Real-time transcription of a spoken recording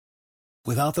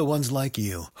Without the ones like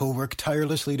you, who work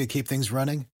tirelessly to keep things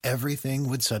running, everything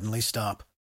would suddenly stop.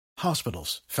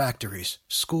 Hospitals, factories,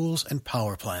 schools, and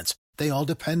power plants, they all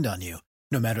depend on you.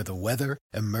 No matter the weather,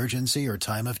 emergency, or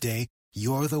time of day,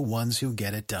 you're the ones who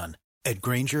get it done. At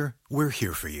Grainger, we're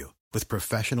here for you with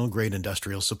professional-grade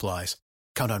industrial supplies.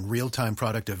 Count on real-time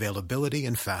product availability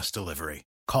and fast delivery.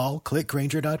 Call, click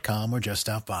Grainger.com, or just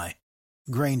stop by.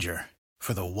 Grainger,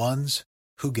 for the ones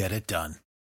who get it done.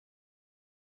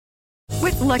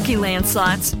 With Lucky Land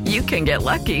Slots, you can get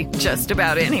lucky just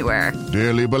about anywhere.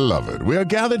 Dearly beloved, we are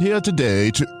gathered here today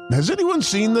to... Has anyone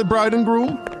seen the bride and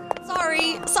groom?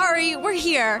 Sorry, we're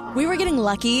here. We were getting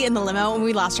lucky in the limo and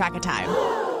we lost track of time.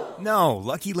 No,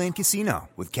 Lucky Land Casino,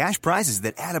 with cash prizes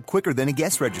that add up quicker than a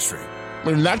guest registry.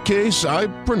 In that case, I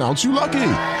pronounce you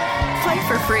lucky. Play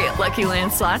for free at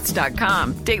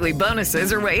LuckyLandSlots.com. Daily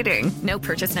bonuses are waiting. No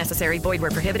purchase necessary. Void where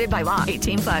prohibited by law.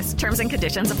 18+. Terms and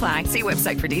conditions apply. See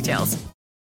website for details.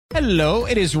 Hello,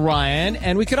 it is Ryan,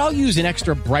 and we could all use an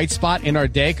extra bright spot in our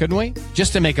day, couldn't we?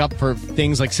 Just to make up for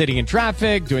things like sitting in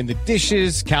traffic, doing the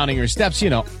dishes, counting your steps,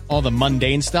 all the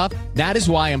mundane stuff. That is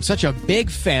why I'm such a big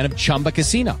fan of Chumba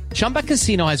Casino. Chumba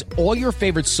Casino has all your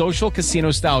favorite social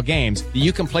casino-style games that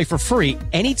you can play for free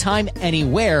anytime,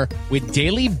 anywhere with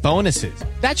daily bonuses.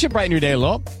 That should brighten your day a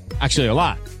little. Actually, a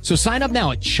lot. So sign up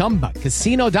now at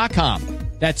ChumbaCasino.com.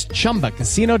 That's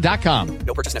ChumbaCasino.com.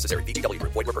 No purchase necessary. VGW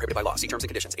Group. Void where prohibited by law. See terms and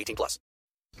conditions. 18+.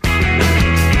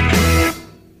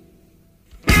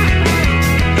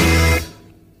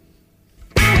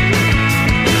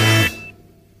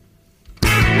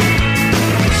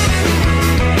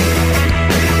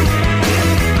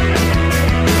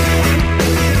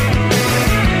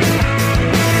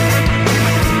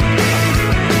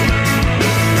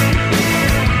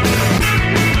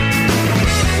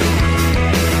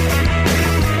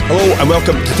 Hello and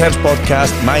welcome to Terps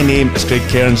Podcast. My name is Craig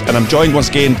Cairns and I'm joined once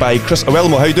again by Chris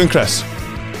Awilmo. How you doing, Chris?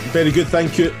 Very good,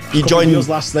 thank you. You joined us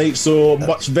last night, so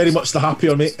very much the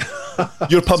happier, mate.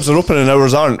 Your pubs are open and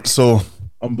ours aren't, so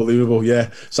unbelievable, yeah.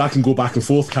 So I can go back and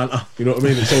forth, can't I? You know what I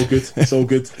mean? It's all good. It's all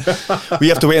good. We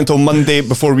have to wait until Monday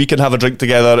before we can have a drink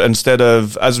together instead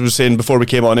of, as we were saying before we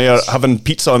came on air, having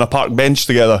pizza on a park bench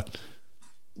together.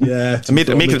 Yeah, it made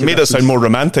it sound more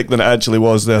romantic than it actually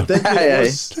was there.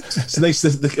 It's nice.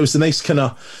 It was a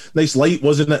nice light,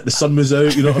 wasn't it? The sun was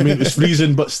out. You know what I mean? It was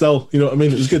freezing, but still, you know what I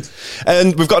mean? It was good.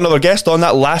 And we've got another guest on.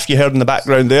 That laugh you heard in the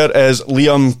background there is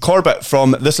Liam Corbett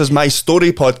from This Is My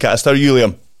Story podcast. How are you,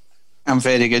 Liam? I'm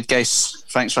very good, guys.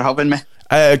 Thanks for having me.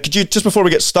 Could you, just before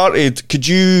we get started, could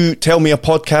you tell me a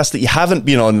podcast that you haven't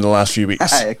been on in the last few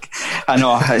weeks? I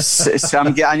know. I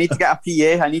need to get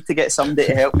a PA. I need to get somebody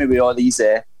to help me with all these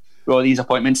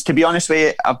appointments. To be honest with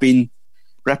you, I've been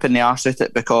ripping the arse out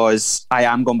it because I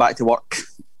am going back to work.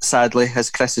 Sadly, as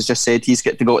Chris has just said, he's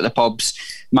got to go to the pubs.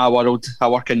 My world, I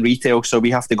work in retail, so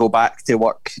we have to go back to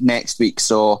work next week.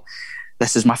 So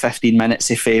this is my 15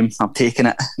 minutes of fame. I'm taking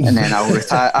it, and then I'll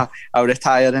retire. I'll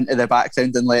retire into the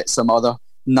background and let some other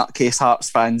nutcase Hearts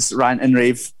fans rant and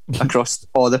rave across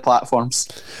all the platforms.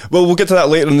 Well, we'll get to that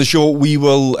later in the show. We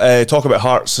will talk about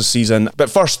Hearts this season. But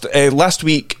first, last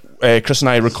week, Chris and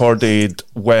I recorded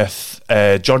with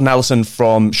Jordan Allison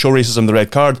from Show Racism, The Red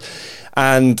Card,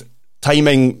 and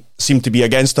timing seemed to be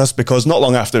against us because not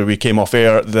long after we came off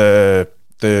air, the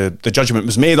judgment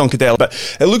was made on Cadella.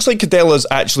 But it looks like Cadella's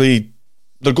actually,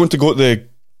 they're going to go to the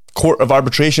Court of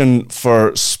Arbitration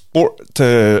for Sport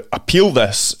to appeal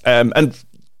this. And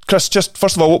Chris, just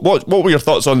first of all, what were your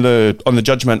thoughts on the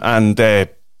judgment and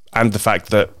the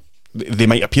fact that they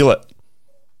might appeal it?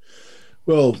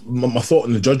 Well, my thought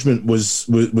on the judgment was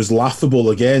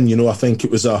laughable again. You know, I think it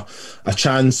was a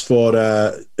chance for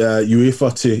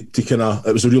UEFA to kind of,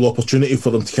 it was a real opportunity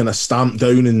for them to kind of stamp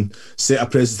down and set a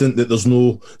precedent that there's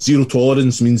no zero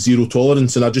tolerance means zero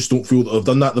tolerance, and I just don't feel that they've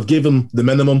done that. They've given them the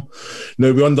minimum.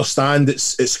 Now we understand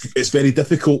it's very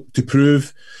difficult to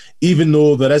prove, even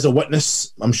though there is a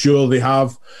witness. I'm sure they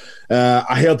have.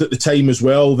 I heard at the time as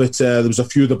well that there was a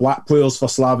few of the black players for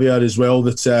Slavia as well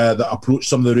that approached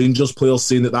some of the Rangers players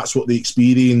saying that that's what they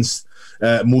experienced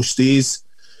most days.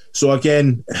 So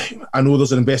again, I know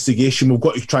there's an investigation. We've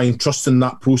got to try and trust in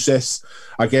that process.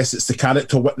 I guess it's the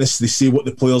character witness. They say what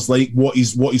the player's like, what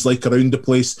he's like around the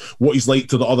place, what he's like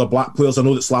to the other black players. I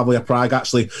know that Slavia Prague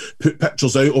actually put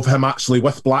pictures out of him actually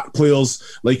with black players,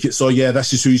 like it's, oh yeah,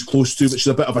 this is who he's close to, which is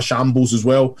a bit of a shambles as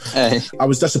well. I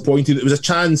was disappointed. It was a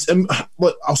chance.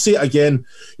 Look, I'll say it again.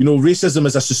 You know, racism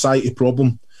is a society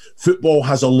problem. Football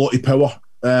has a lot of power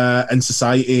in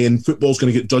society, and football's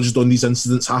going to get judged on these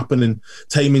incidents happening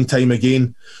time and time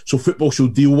again. So football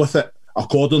should deal with it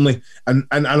accordingly, and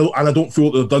I don't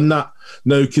feel that they've done that.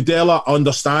 Now, Kudela, I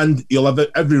understand he'll have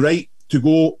every right to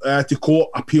go to court,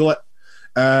 appeal it.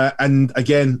 And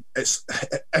again, it's,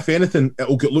 if anything,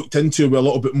 it'll get looked into with a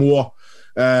little bit more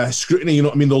scrutiny. You know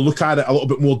what I mean? They'll look at it a little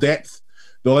bit more depth.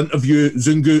 They'll interview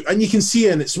Zungu, and you can see,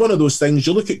 and it's one of those things.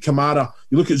 You look at Kamara,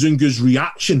 you look at Zungu's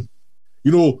reaction.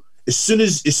 You know, as soon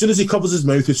as he covers his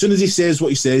mouth, as soon as he says what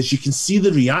he says, you can see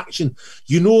the reaction.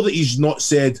 You know that he's not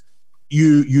said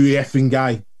you effing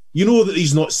guy. You know that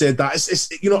he's not said that.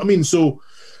 It's you know what I mean. So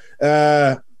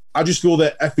I just feel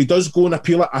that if he does go and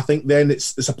appeal it, I think then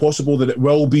it's a possible that it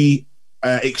will be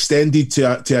extended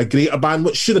to a greater ban,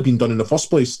 which should have been done in the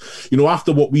first place. You know,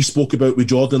 after what we spoke about with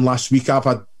Jordan last week, I've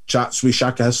had chats with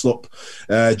Shaka Hislop,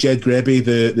 Jed Grebe,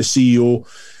 the CEO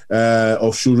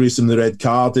of Show Racing the Red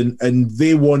Card, and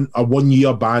they want a 1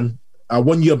 year ban,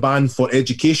 for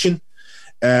education,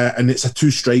 and it's a 2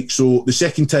 strike. So the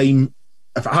second time,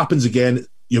 if it happens again,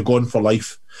 you're gone for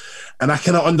life. And I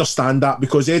cannot understand that,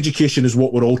 because education is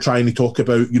what we're all trying to talk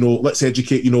about. You know, let's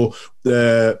educate. You know,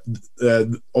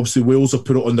 obviously Wales have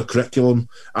put it on the curriculum,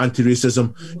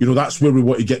 anti-racism. You know, that's where we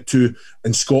want to get to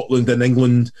in Scotland and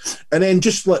England. And then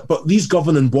but these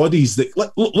governing bodies that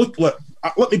look.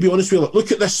 Let me be honest with you.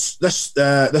 Look at this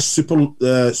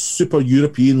super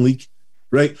European League,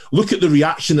 right? Look at the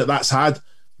reaction that's had.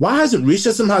 Why hasn't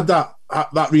racism had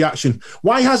that reaction?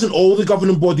 Why hasn't all the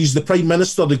governing bodies, the Prime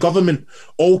Minister, the government,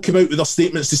 all come out with their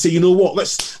statements to say, you know what,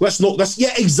 let's not this?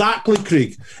 Yeah, exactly,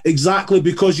 Craig. Exactly,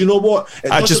 because you know what?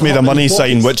 I just made a money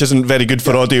sign, which isn't very good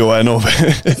for audio, I know.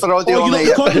 For audio,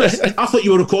 I thought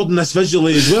you were recording this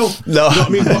visually as well. No. You know what I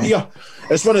mean? But yeah,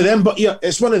 it's one of them. But yeah,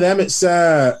 it's one of them. It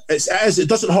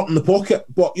doesn't hurt in the pocket.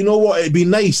 But you know what? It'd be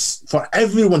nice for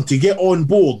everyone to get on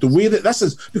board the way that this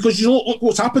is, because you know, look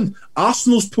what's happened.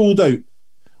 Arsenal's pulled out.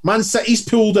 Man City's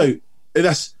pulled out of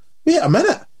this. Wait a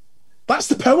minute. That's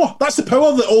the power. That's the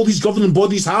power that all these governing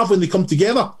bodies have when they come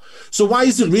together. So why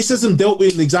isn't racism dealt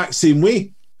with in the exact same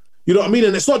way? You know what I mean?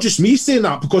 And it's not just me saying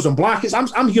that because I'm black.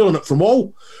 I'm hearing it from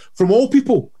all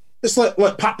people. It's like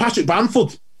Patrick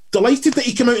Bamford, delighted that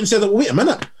he came out and said, well, wait a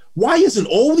minute. Why isn't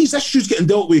all these issues getting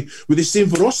dealt with the same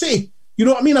ferocity? You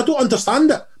know what I mean? I don't understand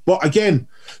it. But again,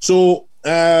 so...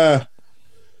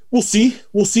 We'll see.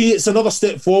 It's another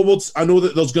step forwards. I know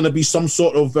that there's going to be some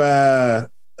sort of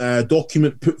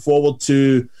document put forward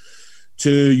to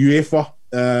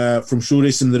UEFA from Show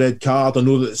Racing the Red Card. I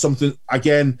know that it's something,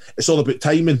 again, it's all about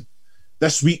timing.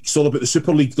 This week's all about the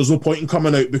Super League. There's no point in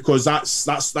coming out because that's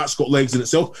got legs in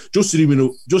itself. Jose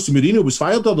Mourinho was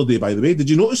fired the other day, by the way. Did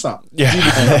you notice that? Yeah.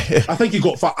 I think he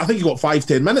got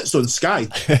 5-10 minutes on Sky.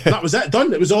 That was it,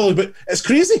 done. It was all about. It's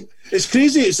crazy.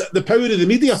 It's the power of the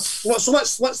media. So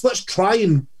let's try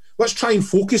and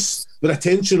focus their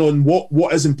attention on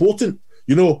what is important.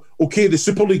 You know, okay, the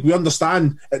Super League, we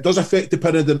understand it does affect the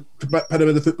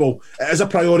pyramid of football. It is a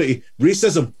priority.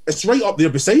 Racism, it's right up there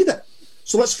beside it.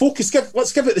 So let's focus.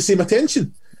 Let's give it the same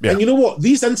attention. Yeah. And you know what?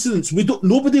 These incidents,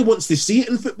 nobody wants to see it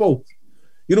in football.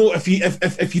 You know, if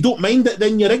you don't mind it,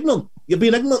 then you're ignorant. You're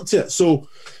being ignorant to it. So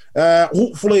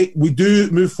hopefully we do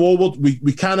move forward.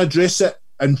 We can address it,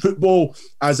 and football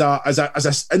as a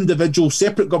individual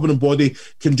separate governing body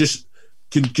can just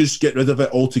get rid of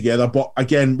it altogether. But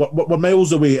again, we're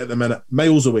miles away at the minute.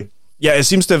 Miles away. Yeah, it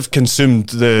seems to have consumed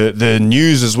the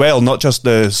news as well, not just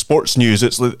the sports news.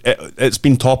 It's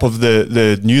been top of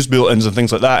the news bulletins and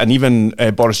things like that. And even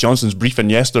Boris Johnson's briefing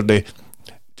yesterday,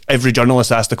 every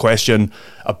journalist asked a question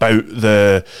about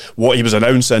what he was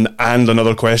announcing and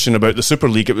another question about the Super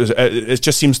League. It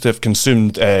just seems to have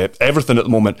consumed everything at the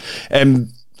moment.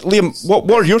 Liam, what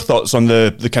are your thoughts on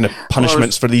the kind of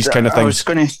punishments for these kind of things?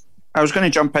 I was going to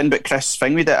jump in, but Chris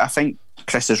thing with it. I think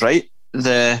Chris is right.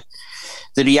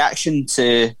 The reaction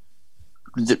to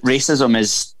the racism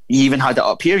is, you even had it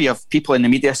up here. You have people in the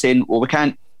media saying, well,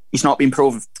 he's not been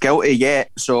proved guilty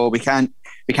yet, so we can't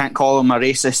call him a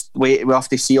racist. We have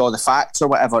to see all the facts or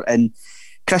whatever. And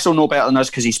Chris will know better than us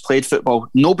because he's played football.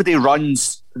 Nobody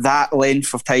runs that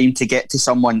length of time to get to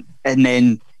someone and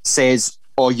then says,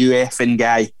 oh, you effing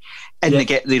guy. And they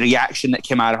get the reaction that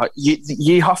came out of it.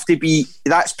 You have to be,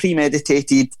 that's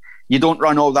premeditated. You don't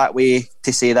run all that way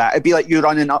to say that. It'd be like you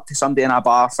running up to somebody in a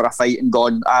bar for a fight and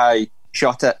going, aye,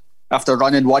 shut it, after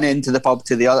running one end to the pub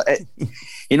to the other.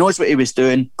 He knows what he was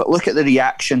doing, but look at the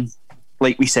reaction.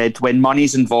 Like we said, when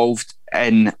money's involved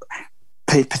in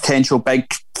potential big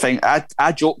thing.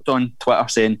 I joked on Twitter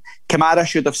saying Kamara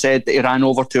should have said that he ran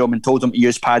over to him and told him to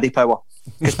use paddy power,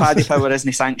 because paddy power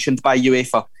isn't sanctioned by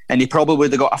UEFA, and he probably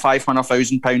would have got a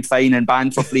 £500,000 fine and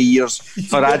banned for 3 years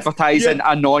for advertising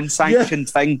a non-sanctioned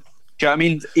thing. Do you know what I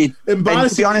mean? Embarrassing.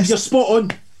 To be honest, you're spot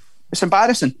on. It's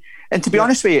embarrassing. And to be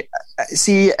honest with you,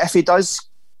 see, if he does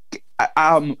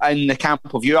I'm in the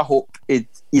camp of you. I hope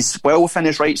he's well within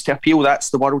his rights to appeal. That's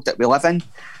the world that we live in.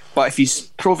 But if he's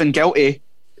proven guilty,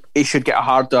 he should get a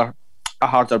harder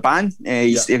ban.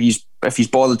 If he's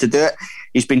bothered to do it,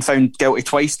 he's been found guilty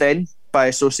twice then by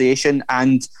association,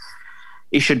 and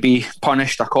he should be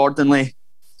punished accordingly.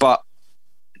 But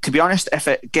to be honest, if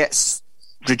it gets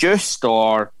reduced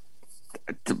or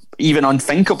even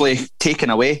unthinkably taken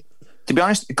away, to be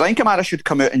honest, Glenn Kamara should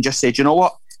come out and just say, do you know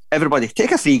what? Everybody,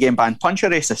 take a 3-game ban, punch a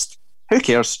racist. Who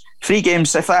cares? 3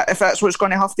 games, if that's what it's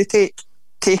going to have to take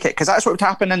it, because that's what would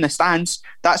happen in the stands.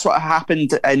 That's what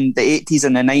happened in the 80s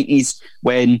and the 90s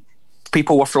when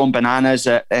people were throwing bananas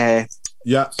at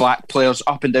black players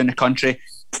up and down the country.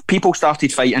 People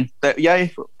started fighting.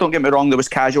 Don't get me wrong, there was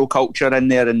casual culture in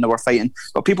there and they were fighting,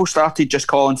 but people started just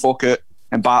calling folk out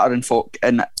and battering folk,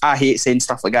 and I hate saying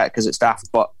stuff like that because it's daft,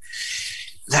 but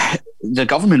the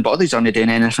government bodies aren't doing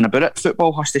anything about it.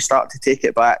 Football has to start to take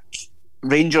it back.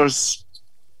 Rangers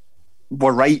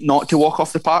were right not to walk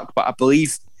off the park, but I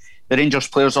believe the Rangers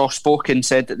players all spoke and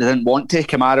said that they didn't want to.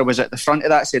 Kamara was at the front of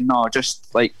that saying, no,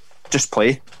 just play.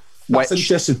 That's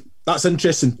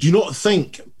interesting. Do you not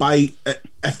think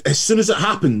as soon as it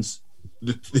happens,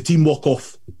 the team walk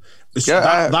off?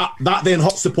 That then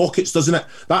hurts the pockets, doesn't it?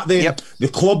 That then the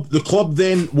club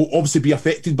then will obviously be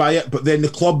affected by it, but then the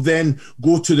club then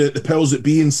go to the powers that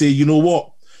be and say, you know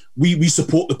what, we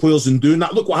support the players in doing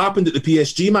that. Look what happened at the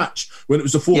PSG match when it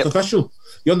was the fourth official.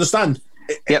 You understand?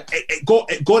 It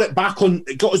got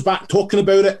us back talking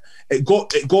about it. It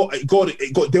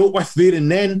got dealt with there and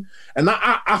then. And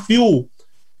that I feel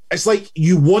it's like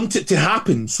you want it to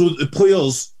happen so that the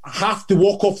players have to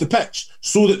walk off the pitch,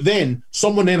 so that then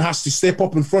someone then has to step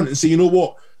up in front and say, you know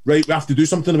what, right, we have to do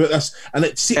something about this. And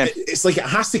it's like it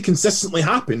has to consistently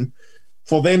happen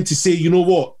for them to say, you know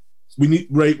what, we're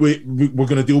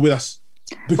going to deal with this.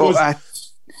 Because I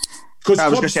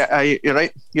was going to say, you're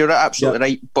right. You're absolutely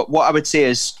right. But what I would say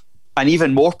is an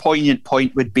even more poignant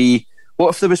point would be, what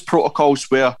if there was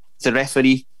protocols where the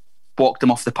referee walked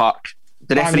them off the park?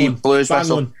 The referee blew his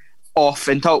whistle off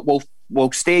until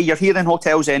we'll stay. You're here in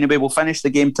hotels anyway. We'll finish the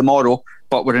game tomorrow,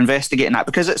 but we're investigating that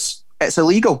because it's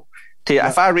illegal.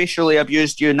 If I racially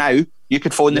abused you now, you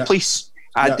could phone the police.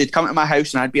 They'd come to my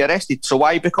house and I'd be arrested. So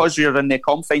why? Because you're in the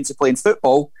confines of playing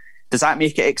football, does that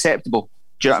make it acceptable?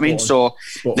 Do you know what I mean? So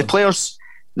the players,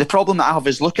 the problem that I have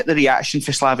is look at the reaction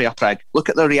for Slavia Prague. Look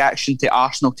at the reaction to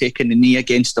Arsenal taking the knee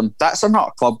against them. That's not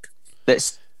a club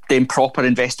that's doing proper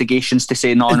investigations to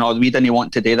say, no, we didn't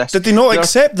want to do this. Did they not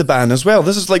accept the ban as well?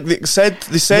 This is like they said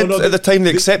at the time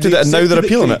they accepted it, and now they're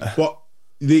appealing it. But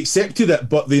they accepted it,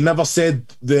 but they never said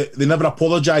they never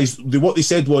apologised. What they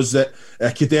said was that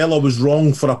Cadella was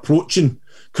wrong for approaching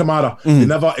Kamara. They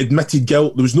never admitted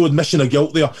guilt. There was no admission of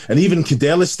guilt there. And even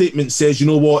Cadella's statement says, you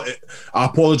know what, I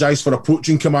apologise for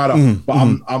approaching Kamara, but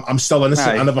I'm still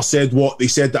innocent. I never said what they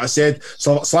said that I said.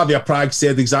 So Slavia Prague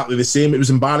said exactly the same. It was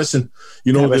embarrassing.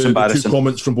 You know, the two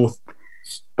comments from both.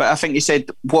 But I think he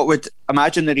said,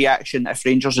 imagine the reaction if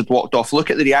Rangers had walked off. Look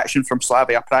at the reaction from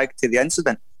Slavia Prague to the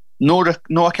incident. No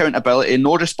accountability,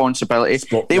 no responsibility.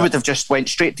 They would have just went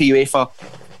straight to UEFA.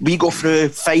 We go through,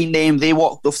 fine them, they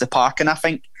walked off the park. And I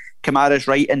think Kamara's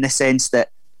right in the sense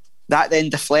that then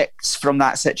deflects from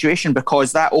that situation,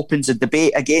 because that opens a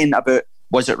debate again about,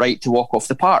 was it right to walk off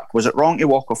the park? Was it wrong to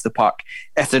walk off the park?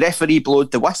 If the referee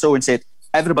blowed the whistle and said,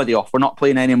 everybody off, we're not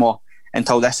playing anymore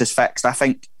until this is fixed, I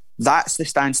think that's the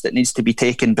stance that needs to be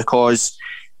taken, because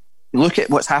look at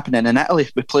what's happening in Italy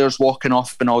with players walking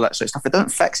off and all that sort of stuff. It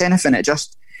doesn't fix anything. It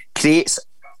just creates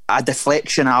a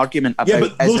deflection argument about,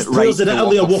 but those players in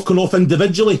Italy are walking off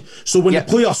individually. So when the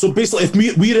player, so basically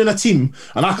if we're in a team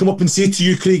and I come up and say to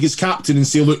you, Craig, as captain, and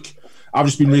say, look, I've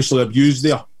just been racially abused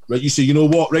there, right? You say, you know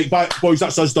what, right, boys,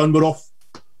 that's us done, we're off.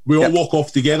 We all walk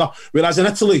off together. Whereas in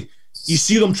Italy, you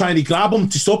see them trying to grab him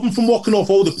to stop him from walking off,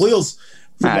 all the players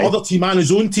from the other team and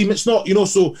his own team. It's not,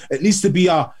 so it needs to be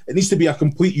a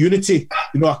complete unity,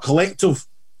 a collective.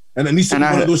 And it needs to be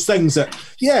one of those things that,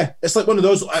 it's like one of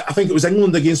those, I think it was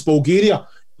England against Bulgaria.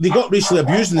 They got racially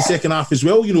abused in the second half as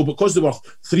well, because they were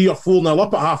 3 or 4-0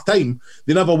 up at half time.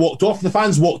 They never walked off. The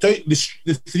fans walked out, the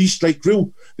 3-strike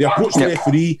rule. They approached the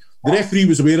referee. The referee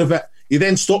was aware of it. He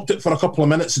then stopped it for a couple of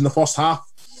minutes in the first half.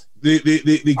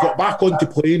 They got back onto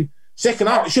playing. Second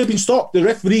half, it should have been stopped. The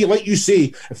referee, like you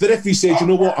say, if the referee says, you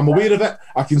know what, I'm aware of it,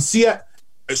 I can see it,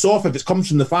 it's off. If it comes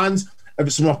from the fans, if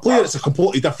it's from a player, it's a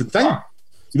completely different thing.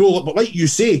 But like you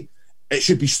say, it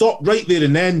should be stopped right there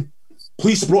and then.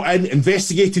 Police brought in,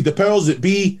 investigated, the powers that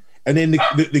be, and then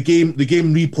the game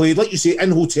replayed, like you say,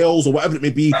 in hotels or whatever it may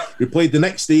be, replayed the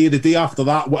next day, the day after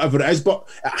that, whatever it is. But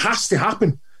it has to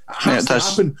happen. It has to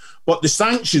happen. But the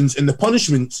sanctions and the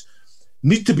punishments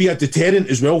need to be a deterrent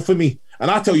as well for me. And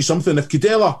I tell you something, if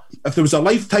there was a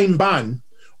lifetime ban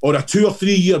or a 2 or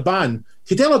 3 year ban,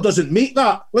 Cadella doesn't make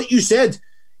that. Like you said,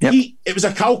 it was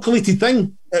a calculated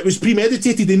thing. It was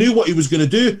premeditated. He knew what he was going to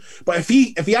do. But if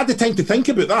he had the time to think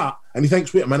about that, and he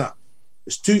thinks, wait a minute,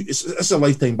 it's a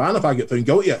lifetime ban if I get found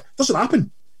guilty, it doesn't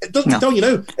happen. It doesn't. Tell you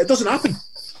now, it doesn't happen.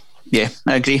 Yeah,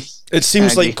 I agree. It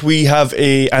seems like we have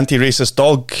a anti-racist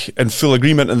dog in full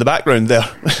agreement in the background there.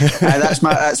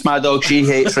 That's my dog. She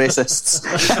hates racists.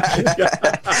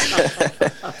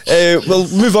 We'll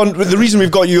move on. The reason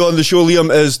we've got you on the show,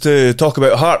 Liam, is to talk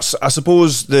about Hearts. I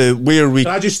suppose Can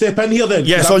I just step in here then?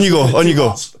 Yes, on you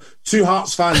go. Two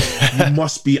Hearts fans, you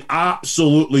must be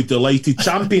absolutely delighted.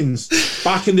 Champions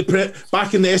back in the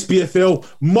SPFL,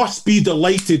 must be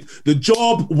delighted. The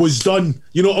job was done.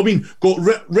 You know what I mean? Got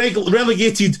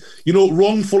relegated. You know,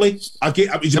 wrongfully.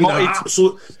 It was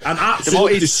an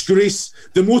absolute disgrace.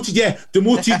 Demoted,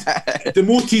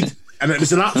 and it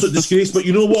was an absolute disgrace. But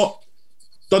you know what?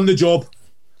 Done the job.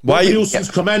 Why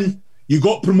Nielsen's come in? You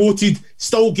got promoted.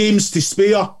 Still games to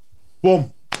spare.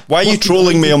 Boom. Why are you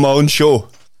trolling me on my own show?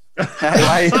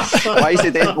 Why is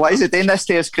it doing this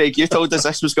to us, Craig? You told us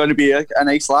this was going to be a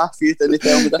nice laugh. You didn't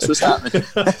tell me this was happening.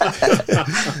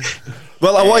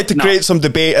 Well, I wanted to create some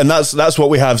debate, and that's what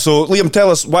we have. So, Liam,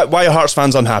 tell us why are Hearts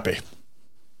fans unhappy?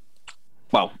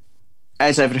 Well,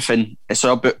 as everything, it's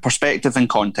all about perspective and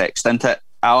context, isn't it?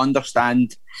 I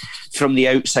understand from the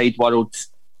outside world.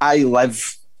 I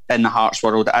live in the Hearts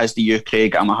world, as do you,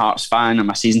 Craig. I'm a Hearts fan. I'm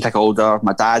a season ticket holder.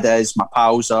 My dad is. My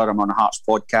pals are. I'm on a Hearts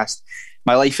podcast.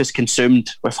 My life is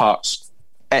consumed with Hearts.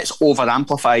 It's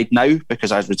over-amplified now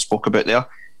because, as we spoke about there,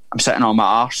 I'm sitting on my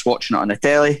arse watching it on the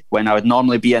telly when I would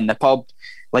normally be in the pub.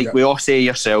 We all say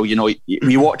yourself, you know,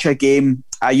 we watch a game.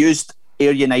 I used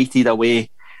Ayr United away.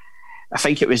 I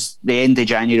think it was the end of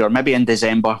January or maybe in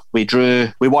December. We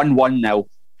won 1-0,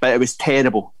 but it was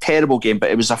terrible game.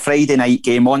 But it was a Friday night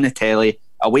game on the telly,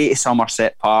 away to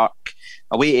Somerset Park,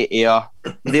 away to Ayr.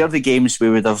 They're the games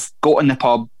we would have got in the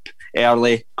pub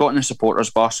early, got in the supporters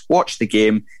bus, watched the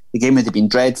game. The game would have been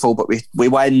dreadful, but we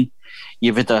win.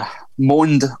 You would have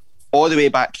moaned all the way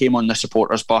back, came on the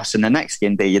supporters bus, and the next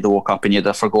game day you'd have woke up and you'd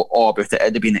have forgot all about it.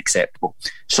 It'd have been acceptable.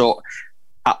 So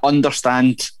I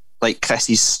understand, like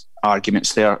Chris's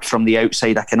arguments there from the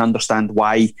outside. I can understand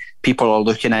why people are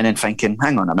looking in and thinking,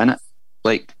 hang on a minute,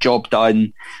 like, job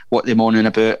done, what they're moaning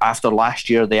about. After last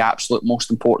year, the absolute most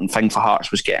important thing for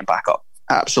Hearts was getting back up.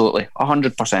 Absolutely,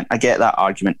 100%. I get that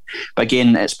argument. But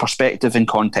again, it's perspective and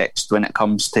context when it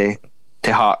comes to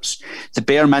Hearts. The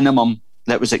bare minimum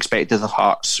that was expected of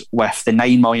Hearts with the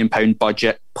 £9 million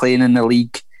budget, playing in the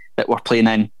league that we're playing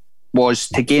in, was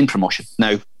to gain promotion.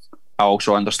 Now, I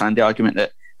also understand the argument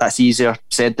that that's easier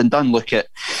said than done. Look at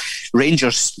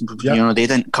Rangers, you know, they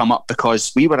didn't come up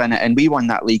because we were in it and we won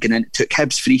that league, and then it took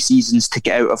Hibs 3 seasons to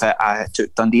get out of it. It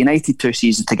took Dundee United 2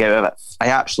 seasons to get out of it. I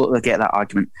absolutely get that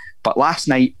argument. But last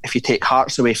night, if you take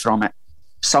Hearts away from it,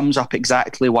 sums up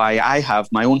exactly why I have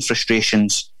my own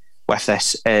frustrations with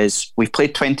this. Is we've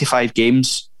played 25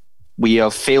 games, we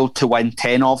have failed to win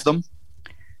 10 of them,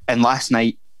 and last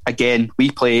night, again, we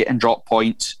play and drop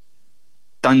points.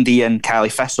 Dundee and Cali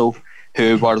Thistle,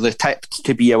 who were the tipped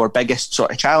to be our biggest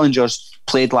sort of challengers,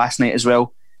 played last night as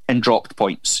well and dropped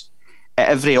points. At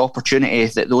every opportunity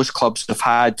that those clubs have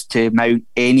had to mount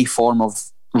any form of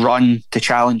run to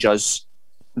challenge us,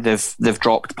 they've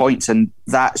dropped points, and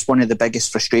that's one of the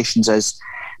biggest frustrations. Is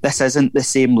this isn't the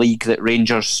same league that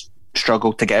Rangers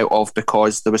struggled to get out of,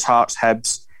 because there was Hearts,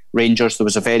 Hibs, Rangers, there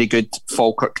was a very good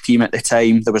Falkirk team at the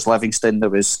time, there was Livingston, there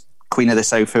was Queen of the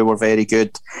South who were very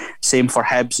good, same for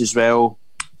Hibs as well.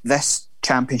 This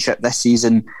championship this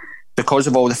season, because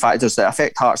of all the factors that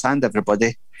affect Hearts and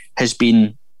everybody, has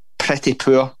been pretty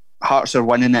poor. Hearts are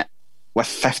winning it with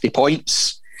 50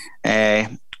 points. There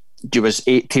was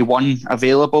 81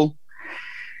 available.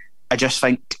 I just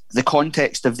think the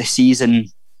context of the season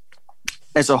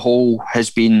as a whole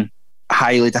has been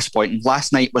highly disappointing.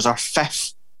 Last night was our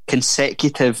 5th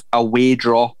consecutive away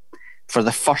draw. For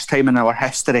the first time in our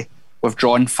history, we've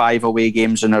drawn 5 away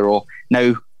games in a row.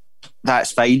 Now,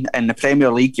 that's fine. In the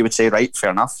Premier League, you would say, right,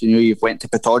 fair enough. You know, you've went to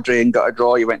Pittodrie and got a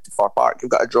draw. You went to Fir Park,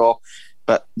 you've got a draw.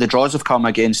 But the draws have come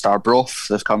against Arbroath,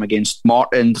 they've come against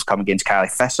Morton, they've come against Cali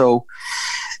Thistle.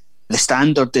 The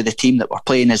standard of the team that we're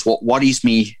playing is what worries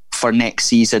me for next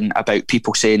season, about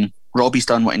people saying, Robbie's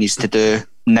done what he needs to do,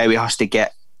 now he has to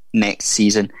get next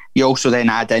season. You also then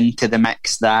add into the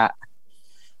mix that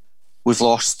we've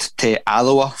lost to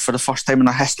Alloa for the first time in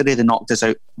our history. They knocked us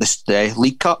out the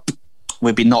League Cup.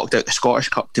 We've been knocked out the Scottish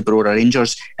Cup to Brora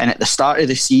Rangers. And at the start of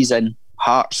the season,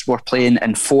 Hearts were playing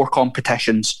in 4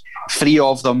 competitions, 3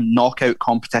 of them knockout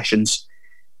competitions.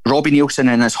 Robbie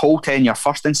Neilson, in his whole tenure,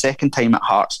 first and second time at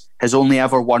Hearts, has only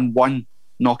ever won 1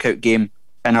 knockout game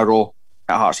in a row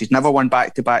at Hearts. He's never won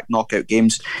back-to-back knockout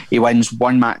games. He wins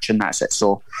 1 match and that's it.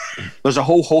 So there's a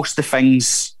whole host of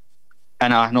things,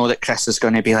 and I know that Chris is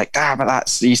going to be like, but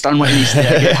he's done what he needs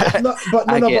to do.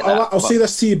 I'll say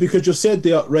this to you, because you've said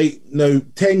there right now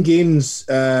 10 games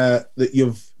that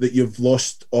you've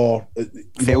lost or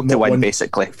failed to win,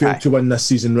 basically. Failed to win this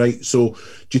season, right? So do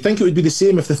you think it would be the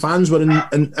same if the fans were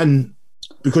in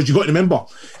because you've got to remember,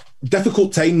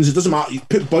 difficult times, it doesn't matter, you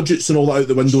put budgets and all that out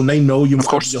the window, 9 million, of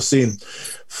course you're saying.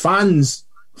 Fans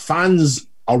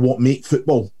are what make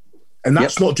football. And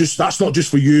that's not just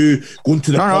for you going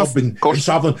to the pub and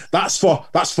travelling. That's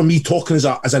for me talking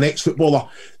as an ex-footballer.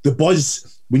 The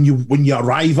buzz when you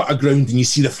arrive at a ground and you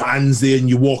see the fans there and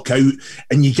you walk out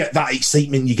and you get that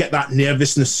excitement, you get that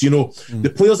nervousness.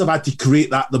 The players have had to create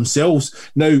that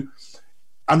themselves. Now,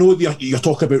 I know you're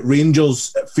talking about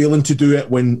Rangers failing to do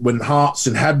it when Hearts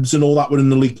and Hibs and all that were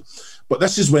in the league, but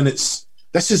this is when this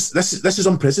is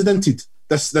unprecedented.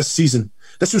 This season,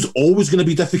 this was always going to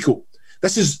be difficult.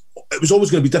 It was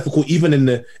always going to be difficult, even in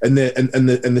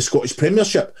the Scottish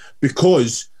Premiership,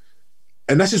 because,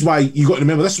 and this is why you got to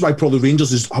remember, this is why probably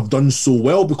Rangers have done so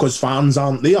well, because fans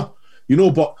aren't there,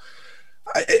 But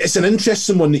it's an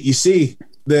interesting one that you say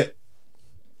that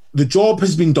the job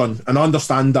has been done, and I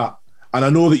understand that, and I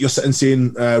know that you're sitting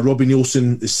saying Robbie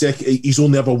Neilson is he's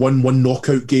only ever won 1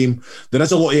 knockout game. There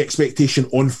is a lot of expectation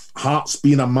on Hearts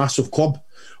being a massive club,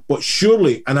 but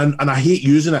surely, and I hate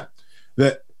using it,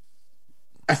 that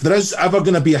if there is ever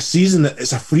going to be a season that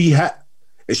it's a free hit,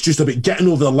 it's just about getting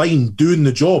over the line, doing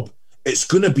the job, it's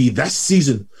going to be this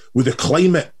season with the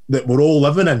climate that we're all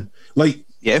living in. Like,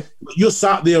 you're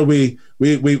sat there with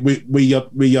your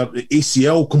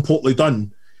ACL completely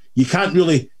done. You can't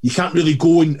really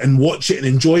go and watch it and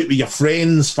enjoy it with your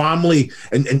friends, family,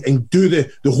 and do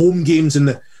the home games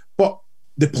but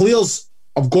the players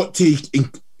have got to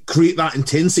create that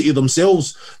intensity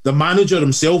themselves. The manager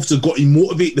himself has got to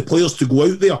motivate the players to go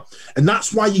out there, and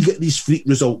that's why you get these freak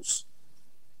results.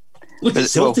 Look at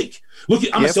Celtic.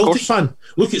 I'm a Celtic fan.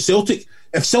 Look at Celtic.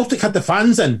 If Celtic had the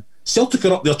fans in, Celtic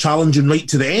are up there challenging right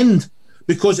to the end,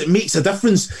 because it makes a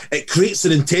difference. It creates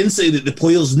an intensity that the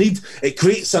players need. It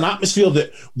creates an atmosphere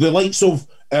that the likes of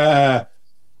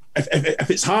if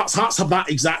it's Hearts have that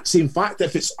exact same fact.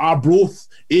 If it's Arbroath,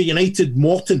 Ayr United,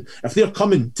 Morton, if they're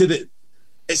coming to the,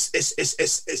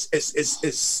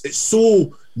 it's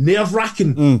so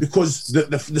nerve-wracking because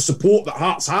the support that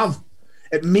Hearts have,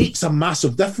 it makes a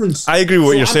massive difference. I agree with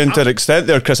what you're saying to an extent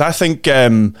there, Chris. I think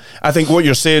what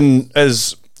you're saying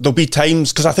is there'll be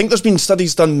times, because I think there's been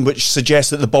studies done which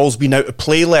suggest that the ball's been out of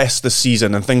play less this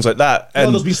season and things like that.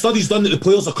 And there's been studies done that the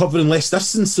players are covering less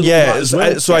distance. So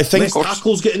I think less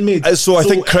tackles getting made. So I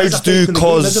think crowds do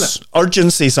cause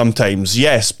urgency sometimes,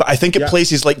 yes. But I think at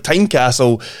places like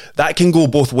Tynecastle, that can go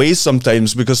both ways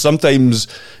sometimes, because sometimes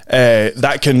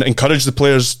that can encourage the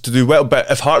players to do well. But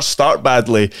if Hearts start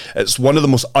badly, it's one of the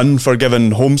most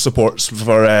unforgiving home supports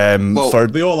for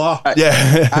they all are.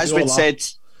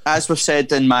 As we've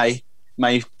said in my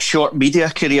short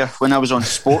media career when I was on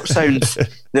Sports Sound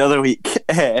the other week,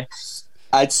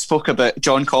 I'd spoke about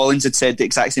John Collins had said the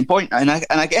exact same point, and I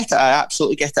get it. I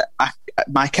absolutely get it.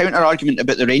 My counter argument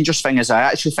about the Rangers thing is I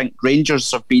actually think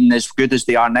Rangers have been as good as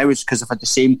they are now is because they've had the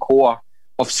same core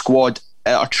of squad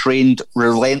that are trained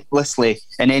relentlessly,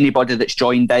 and anybody that's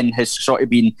joined in has sort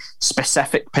of been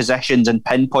specific positions and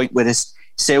pinpoint, whereas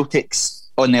Celtic's,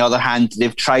 on the other hand,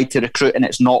 they've tried to recruit and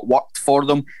it's not worked for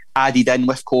them. Added in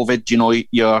with COVID,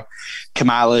 your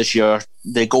Kamalas,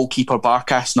 the goalkeeper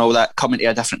Barkas and all that, coming to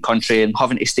a different country and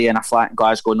having to stay in a flat in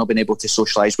Glasgow and not being able to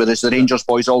socialise. Whereas the Rangers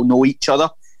boys all know each other.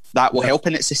 That will help,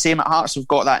 and it's the same at Hearts. We've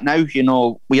got that now.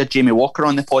 We had Jamie Walker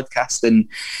on the podcast, and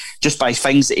just by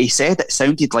things that he said, it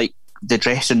sounded like the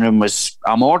dressing room was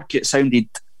a morgue. It sounded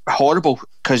horrible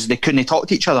because they couldn't talk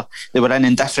to each other. They were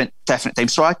in different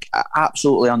times. So I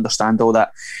absolutely understand all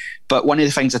that. But one of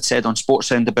the things I'd said on Sports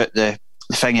Sound about the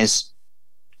thing is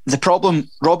the problem.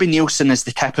 Robbie Neilson is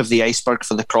the tip of the iceberg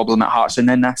for the problem at Hearts, and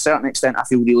in a certain extent I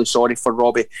feel really sorry for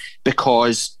Robbie,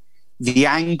 because the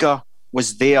anger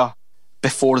was there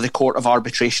before the court of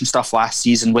arbitration stuff last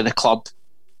season with the club.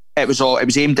 It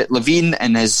was aimed at Levine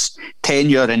and his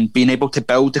tenure and being able to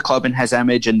build the club and his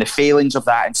image and the failings of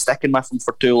that and sticking with him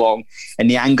for too long. And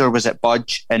the anger was at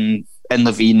Budge and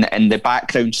Levine and the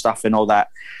background stuff and all that.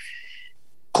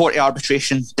 Court of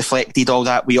arbitration deflected all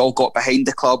that. We all got behind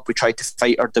the club. We tried to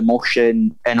fight our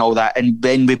demotion and all that. And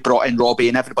then we brought in Robbie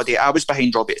and everybody. I was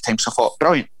behind Robbie at the time, so I thought,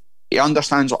 brilliant. He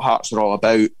understands what Hearts are all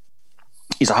about.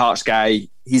 He's a Hearts guy.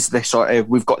 He's the sort of,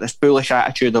 we've got this bullish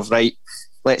attitude of, right,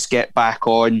 let's get back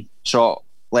on, so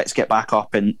let's get back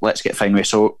up and let's get Fenway.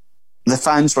 So the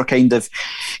fans were kind of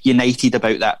united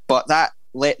about that. But that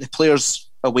let the players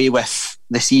away with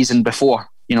the season before.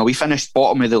 You know, we finished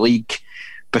bottom of the league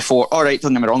before. All right,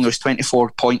 don't get me wrong, there was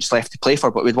 24 points left to play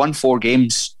for, but we'd won 4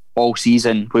 games all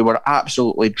season. We were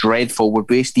absolutely dreadful. We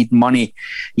wasted money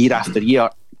year after year.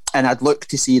 And I'd look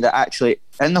to see that actually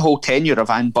in the whole tenure of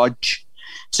Anne Budge,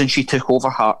 since she took over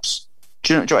Hearts,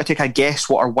 do you want to take a guess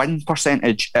what our win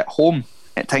percentage at home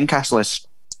at Tynecastle is?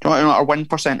 Do you want to know what our win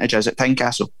percentage is at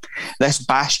Tynecastle? This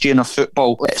bastion of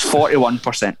football, it's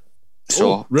 41%.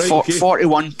 So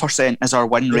 41% is our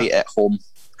win rate at home.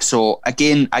 So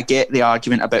again, I get the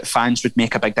argument about fans would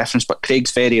make a big difference, but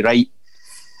Craig's very right.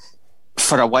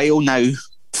 For a while now,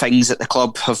 things at the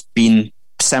club have been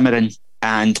simmering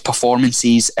and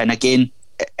performances, and again,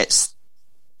 it's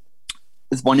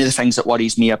one of the things that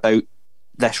worries me about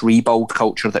this rebuild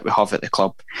culture that we have at the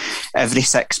club. Every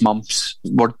 6 months,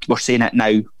 we're saying it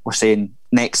now, we're saying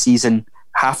next season,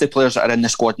 half the players that are in the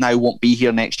squad now won't be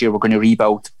here next year, we're going to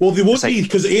rebuild. Well, they won't be,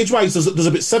 because age-wise, there's about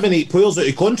 7-8 players out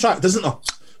of contract, isn't there?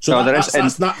 So no,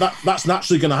 that's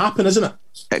naturally going to happen, isn't it?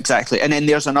 Exactly. And then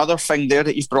there's another thing there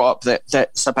that you've brought up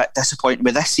that's a bit disappointing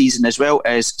with this season as well,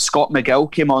 is Scott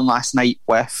McGill came on last night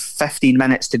with 15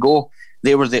 minutes to go.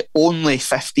 They were the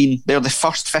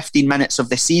first 15 minutes of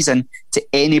the season to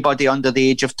anybody under the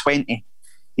age of 20.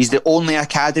 He's the only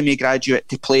academy graduate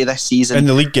to play this season. In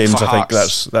the league games, I think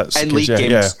that's in league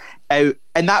games. Yeah.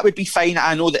 And that would be fine.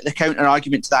 I know that the counter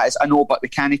argument to that is, I know, but we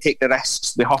can't take the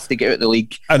risks. We have to get out of the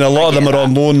league. And a lot of them are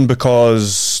on loan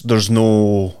because there's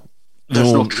no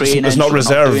training. It's not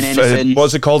reserve.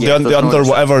 What's it called? The under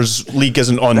whatever's league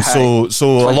isn't on. So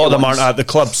a lot of them aren't at the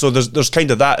club. So there's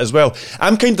kind of that as well.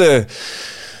 I'm kind of.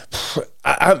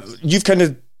 You've kind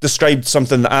of described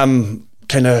something that I'm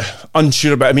kind of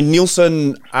unsure about. I mean,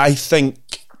 Neilson,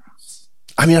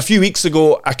 a few weeks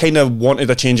ago, I kind of wanted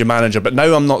a change of manager, but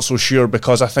now I'm not so sure,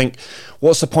 because I think,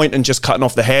 what's the point in just cutting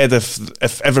off the head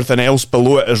if everything else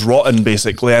below it is rotten,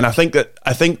 basically? And I think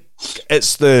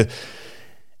it's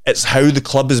how the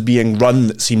club is being run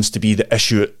that seems to be the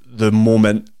issue at the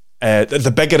moment,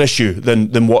 the bigger issue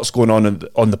than what's going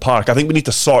on the park. I think we need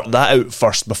to sort that out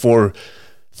first before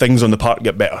things on the park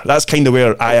get better. That's kind of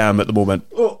where I am at the moment.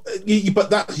 Well, but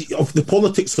that of the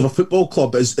politics of a football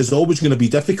club is always going to be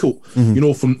difficult. Mm-hmm. You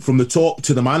know, from the top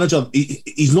to the manager,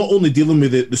 he's not only dealing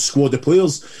with the squad of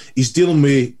players, he's dealing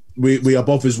with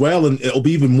above as well, and it'll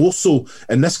be even more so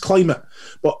in this climate.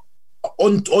 But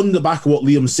on the back of what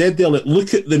Liam said there,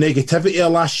 look at the negativity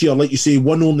of last year. Like you say,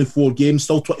 won only 4 games,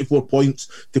 still 24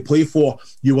 points to play for.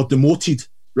 You were demoted,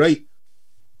 right?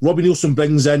 Robbie Neilson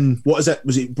brings in, was it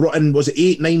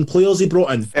 8, 9 players he brought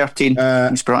in? 13.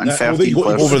 He's brought in 13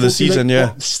 players over the season,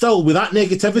 yeah. Still, with that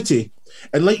negativity,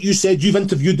 and like you said, you've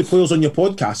interviewed the players on your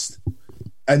podcast,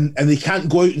 and they can't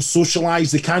go out and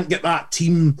socialise, they can't get that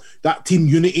team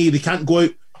unity, they can't go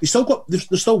out, they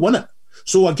still win it.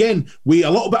 So again, with a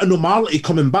little bit of normality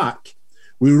coming back,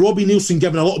 with Robbie Neilson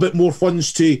giving a little bit more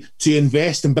funds to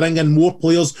invest and bring in more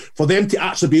players for them to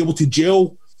actually be able to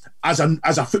gel as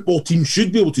a football team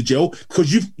should be able to gel,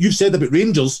 because you've said about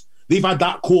Rangers, they've had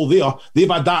that core there, they've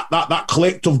had that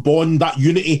collective bond, that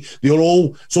unity, they're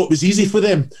all, so it was easy for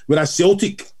them. Whereas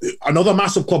Celtic, another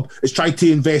massive club, has tried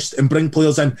to invest and bring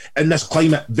players in this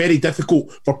climate, very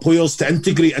difficult for players to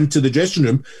integrate into the dressing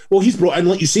room. Well, he's brought in,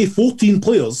 like you say, 14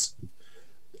 players.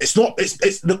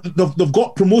 They've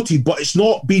got promoted, but it's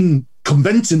not been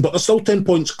convincing, but they're still 10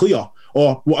 points clear,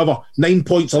 or whatever, 9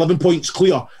 points, 11 points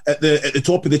clear at the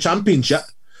top of the championship.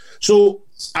 So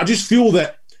I just feel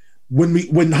that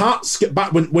when Hearts get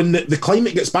back, when the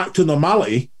climate gets back to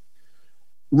normality,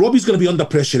 Robbie's going to be under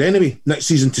pressure anyway next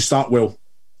season to start well.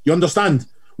 You understand?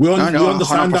 We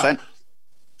understand 100%. That.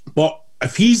 But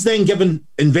if he's then given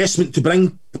investment to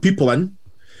bring people in,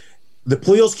 the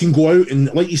players can go out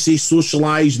and, like you say,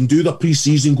 socialise and do their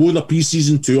pre-season, go on their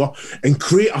pre-season tour and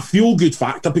create a feel-good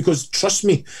factor, because, trust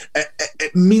me,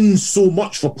 it means so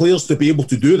much for players to be able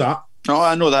to do that. Oh,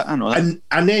 I know that.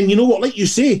 And then, you know what, like you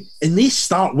say, and they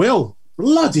start well.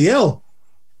 Bloody hell.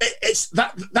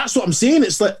 That's what I'm saying.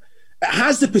 It's like, it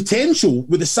has the potential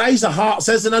with the size of Hearts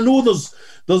is, and I know there's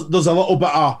a little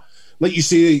bit of, like you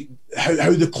say, how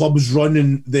the club's run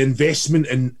and the investment,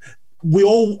 and we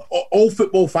all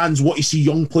football fans want to see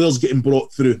young players getting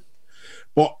brought through,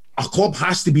 but a club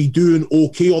has to be doing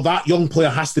okay, or that young player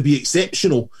has to be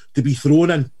exceptional to be thrown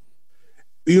in.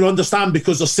 You understand?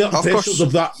 Because there's certain pressures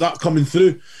of that coming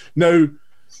through. Now,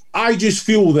 I just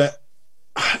feel that,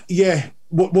 yeah,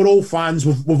 we're all fans.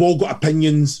 We've all got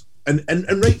opinions, and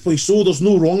rightfully so. There's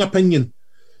no wrong opinion,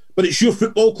 but it's your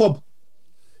football club.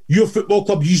 Your football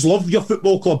club. You love your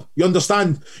football club. You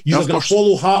understand? You're going to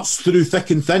follow Hearts through thick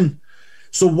and thin.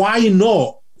 So why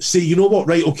not say, you know what?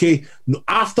 Right, okay.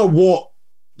 After what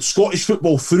Scottish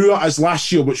football threw at us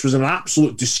last year, which was an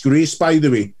absolute disgrace, by the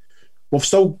way. We've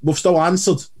still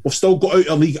answered. We've still got out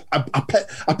a league,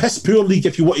 a piss poor league,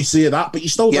 if you want to say that, but you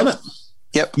still done it.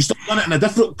 Yep. You still done it in a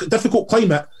difficult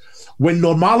climate. When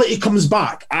normality comes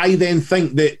back, I then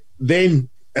think that then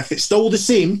if it's still the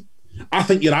same, I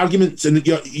think your arguments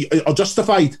are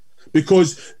justified,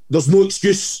 because there's no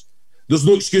excuse. There's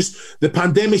no excuse. The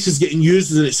pandemic is getting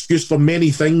used as an excuse for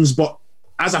many things, but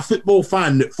as a football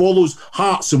fan that follows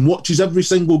Hearts and watches every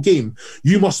single game,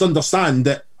 you must understand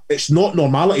that it's not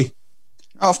normality.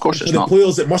 Oh, of course it's not. For the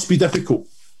players, it must be difficult.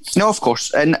 No, of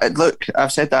course. And look,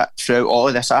 I've said that throughout all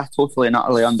of this. I totally and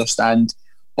utterly understand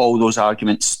all those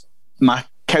arguments. My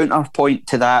counterpoint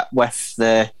to that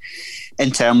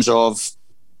in terms of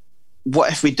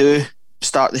what if we do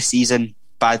start the season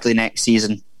badly next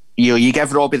season? You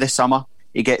give Robbie the summer,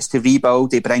 he gets to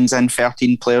rebuild, he brings in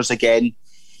 13 players again,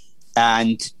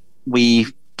 and we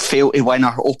fail to win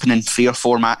our opening 3 or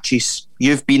 4 matches.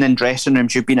 You've been in dressing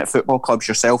rooms, you've been at football clubs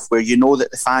yourself, where you know that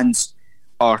the fans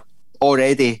are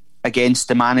already against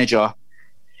the manager.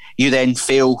 You then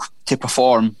fail to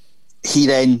perform. He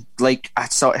then, like a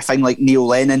sort of thing like Neil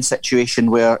Lennon situation,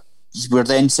 where we're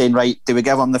then saying, right, do we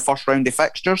give him the first round of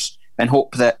fixtures and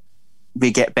hope that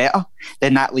we get better?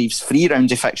 Then that leaves 3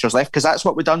 rounds of fixtures left, because that's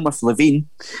what we've done with Levine.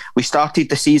 We started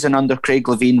the season under Craig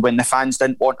Levine when the fans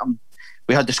didn't want him.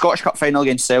 We had the Scottish Cup final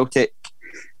against Celtic.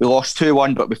 We lost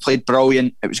 2-1, but we played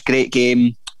brilliant. It was a great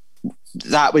game.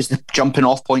 That was the jumping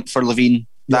off point for Levine.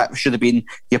 That should have been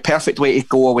your perfect way to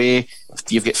go away.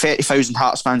 You've got 30,000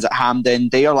 Hearts fans at Hampden.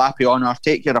 Do your lap of honour,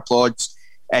 take your applause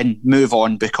and move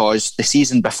on, because the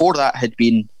season before that had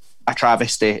been a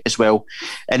travesty as well.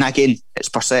 And again, it's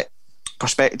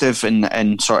perspective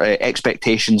and sort of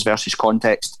expectations versus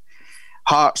context.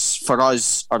 Hearts, for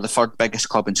us, are the 3rd biggest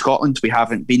club in Scotland. We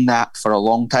haven't been that for a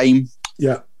long time.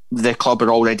 Yeah. The club are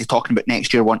already talking about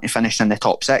next year wanting to finish in the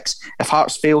top 6. If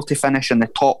Hearts fail to finish in the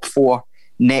top 4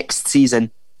 next season,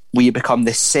 we become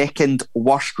the 2nd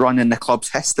worst run in the club's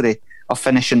history of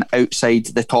finishing outside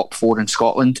the top 4 in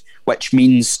Scotland, which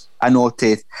means, I know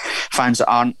to fans that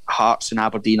aren't Hearts and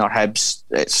Aberdeen or Hibs,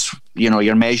 it's,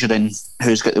 you're measuring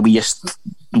who's got the weakest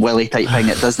willy type thing.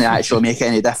 It doesn't actually make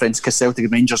any difference, because Celtic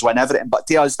and Rangers win everything, but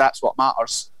to us that's what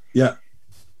matters. Yeah.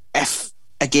 If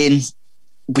again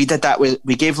we did that,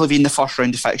 we gave Levine the first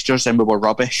round of fixtures and we were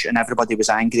rubbish and everybody was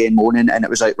angry and moaning, and it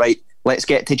was like, right, let's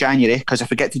get to January, because if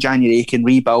we get to January you can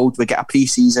rebuild. We get a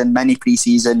pre-season, mini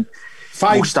pre-season.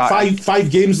 Five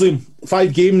games, Liam.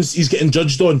 5 games he's getting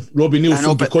judged on, Robbie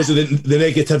Neilson, because of the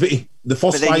negativity. The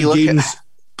first 5 games.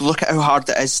 Look at how hard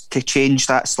it is to change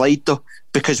that slide, though,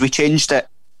 because we changed it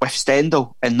with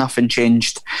Stendhal and nothing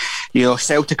changed.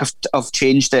 Celtic have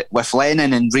changed it with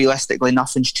Lennon, and realistically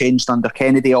nothing's changed under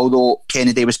Kennedy, although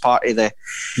Kennedy was part of the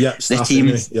team.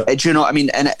 Anyway. Do you know what I mean?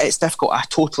 And it's difficult. I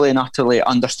totally and utterly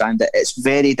understand it. It's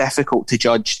very difficult to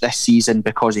judge this season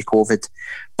because of COVID,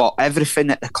 but everything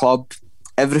at the club,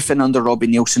 everything under Robbie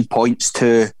Neilson points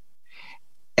to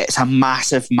it's a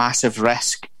massive, massive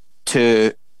risk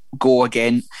to go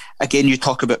again. You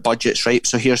talk about budgets, right?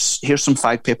 So here's some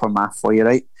fag paper math for you,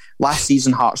 right? Last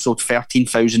season, Hearts sold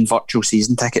 13,000 virtual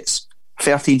season tickets.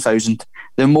 13,000,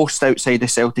 the most outside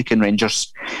of Celtic and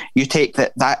Rangers. You take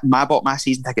that I bought my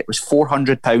season ticket was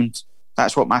 £400.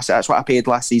 That's what I paid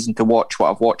last season to watch what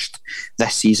I've watched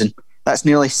this season. That's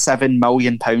nearly £7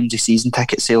 million of season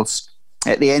ticket sales.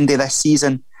 At the end of this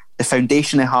season, the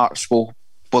foundation of Hearts will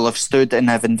have stood and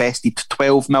have invested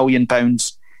 £12 million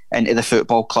into the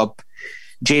football club.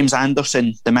 James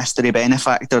Anderson, the mystery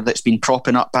benefactor that's been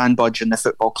propping up Anne Budge and the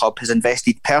football club, has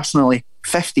invested personally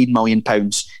 £15 million.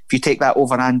 If you take that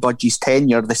over Anne Budge's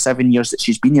tenure, the 7 years that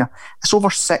she's been here, it's over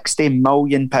 £60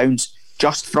 million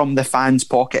just from the fans'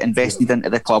 pocket invested into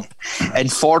the club.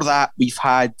 And for that, we've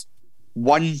had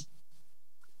one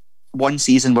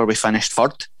season where we finished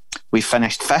 3rd. We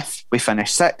finished 5th, we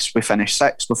finished 6th, we finished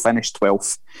 6th, we finished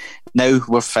 12th. Now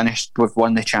we've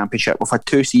won the championship. We've had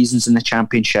 2 seasons in the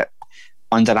championship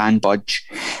under Anne Budge.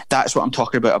 That's what I'm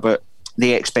talking about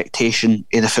the expectation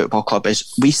of the football club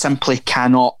is we simply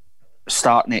cannot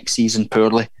start next season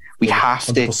poorly. We have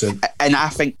 100%. To. And I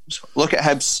think, look at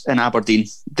Hibs and Aberdeen.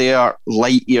 They are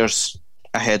light years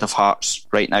ahead of Hearts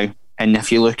right now. And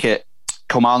if you look at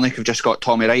Kilmarnock, have just got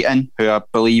Tommy Wright in, who I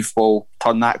believe will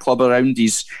turn that club around.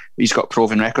 He's got a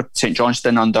proven record. St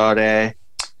Johnstone under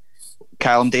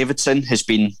Callum Davidson has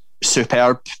been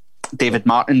superb. David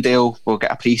Martindale will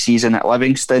get a pre-season at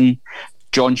Livingston.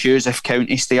 John Hughes, if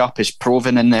County stay up, is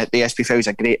proven in the SPFL is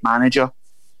a great manager.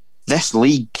 This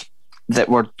league that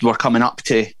we're coming up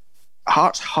to,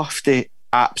 Hearts have to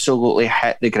absolutely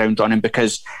hit the ground running,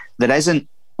 because there isn't.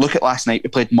 Look at last night, we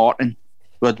played Morton.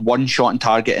 We had one shot on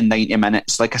target in 90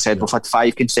 minutes. Like I said, we've had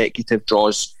 5 consecutive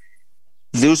draws.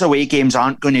 Those away games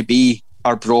aren't going to be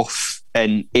Arbroath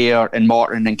and Ayr and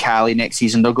Morton and Cali next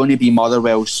season. They're going to be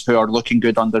Motherwells, who are looking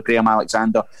good under Graham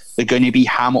Alexander. They're going to be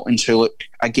Hamiltons, who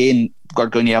are going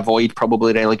to avoid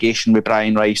probably relegation with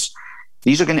Brian Rice.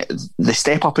 The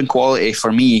step up in quality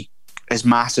for me is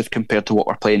massive compared to what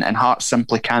we're playing, and Hearts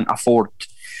simply can't afford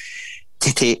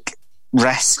to take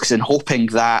risks and hoping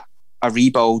that a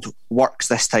rebuild works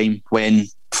this time, when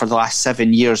for the last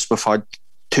 7 years we've had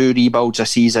 2 rebuilds a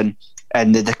season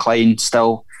and the decline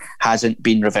still hasn't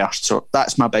been reversed. So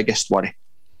that's my biggest worry.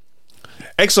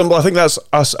 Excellent. Well, I think that's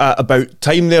us at about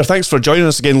time there. Thanks for joining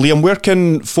us again, Liam. Where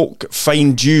can folk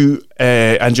find you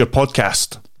and your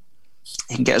podcast?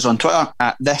 You can get us on Twitter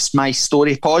at This My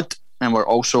Story Pod, and we're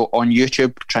also on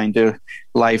YouTube trying to do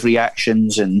live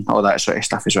reactions and all that sort of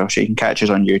stuff as well. So you can catch us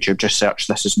on YouTube. Just search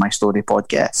This Is My Story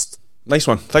Podcast. Nice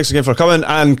one. Thanks again for coming.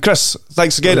 And Chris,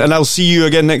 thanks again, and I'll see you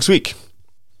again next week.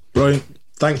 Brilliant.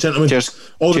 Thanks, gentlemen.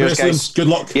 Cheers. All the Cheers, best, guys. Liam. Good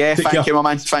luck. Yeah, Take thank care. you, my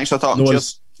man. Thanks for talking. No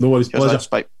Cheers. worries. No worries. Cheers, Pleasure. lads.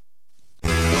 Bye.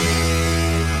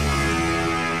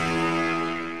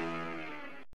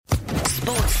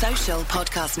 Sports Social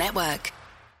Podcast Network.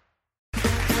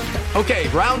 Okay,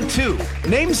 round 2.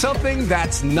 Name something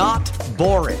that's not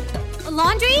boring. A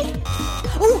laundry?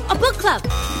 Ooh, a book club.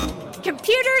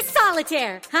 Computer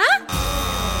solitaire, huh?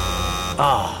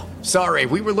 Ah, sorry,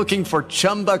 we were looking for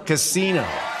Chumba Casino.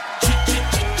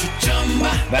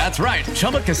 That's right,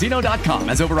 ChumbaCasino.com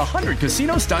has over 100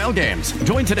 casino-style games.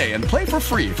 Join today and play for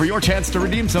free for your chance to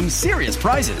redeem some serious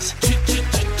prizes.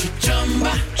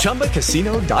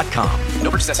 ChumbaCasino.com.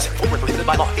 No purchase necessary. Void where prohibited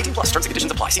by law. 18+ terms and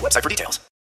conditions apply. See website for details.